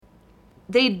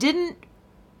They didn't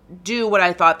do what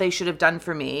I thought they should have done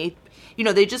for me.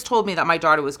 They just told me that my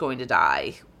daughter was going to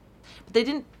die. But they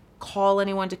didn't call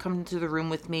anyone to come into the room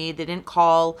with me. They didn't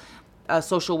call a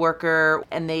social worker,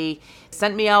 and they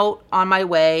sent me out on my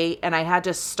way, and I had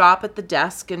to stop at the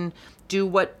desk and do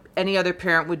what any other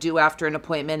parent would do after an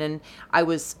appointment. And I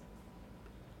was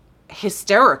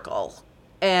hysterical,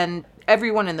 and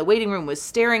everyone in the waiting room was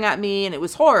staring at me, and it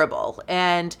was horrible.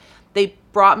 And they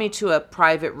brought me to a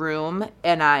private room,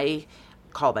 and I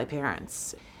called my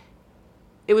parents.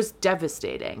 It was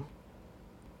devastating.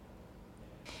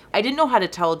 I didn't know how to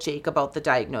tell Jake about the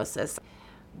diagnosis.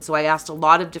 So I asked a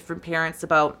lot of different parents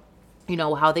about,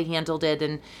 how they handled it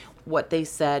and what they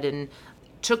said, and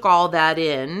took all that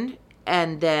in,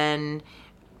 and then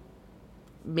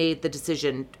made the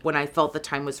decision when I felt the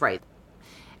time was right.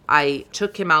 I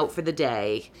took him out for the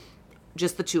day,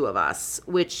 just the two of us,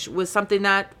 which was something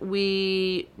that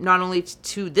we, not only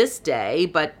to this day,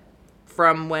 but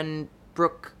from when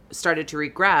Brooke started to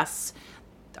regress,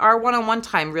 our one-on-one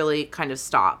time really kind of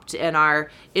stopped, and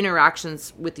our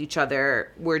interactions with each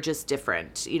other were just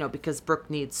different, because Brooke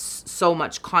needs so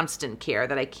much constant care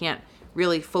that I can't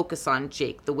really focus on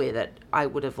Jake the way that I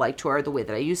would have liked to, or the way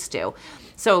that I used to.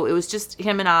 So it was just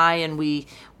him and I, and we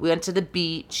went to the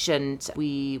beach, and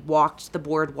we walked the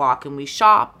boardwalk, and we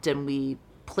shopped, and we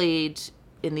played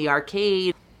in the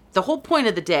arcade. The whole point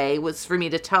of the day was for me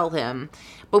to tell him,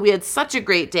 but we had such a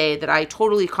great day that I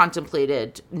totally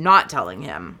contemplated not telling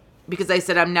him, because I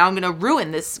said, I'm going to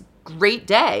ruin this great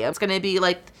day. It's going to be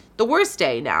like the worst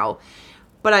day now.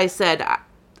 But I said,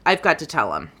 I've got to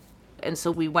tell him. And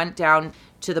so we went down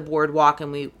to the boardwalk,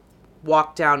 and we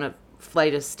walked down a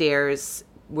flight of stairs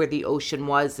where the ocean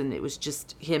was, and it was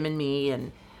just him and me,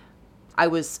 and I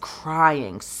was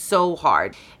crying so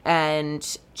hard.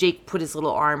 And Jake put his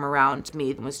little arm around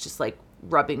me and was just like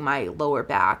rubbing my lower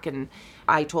back. And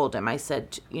I told him, I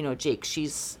said, Jake,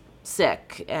 she's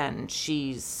sick, and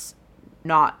she's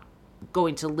not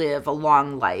going to live a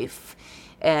long life.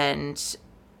 And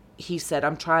he said,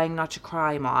 I'm trying not to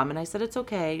cry, Mom. And I said, it's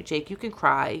okay, Jake, you can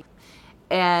cry.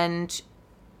 And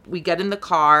we get in the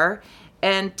car,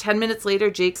 and 10 minutes later,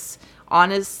 Jake's on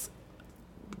his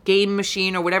game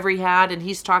machine or whatever he had, and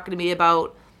he's talking to me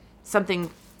about something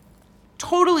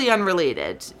totally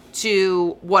unrelated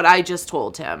to what I just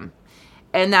told him.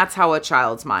 And that's how a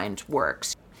child's mind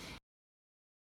works.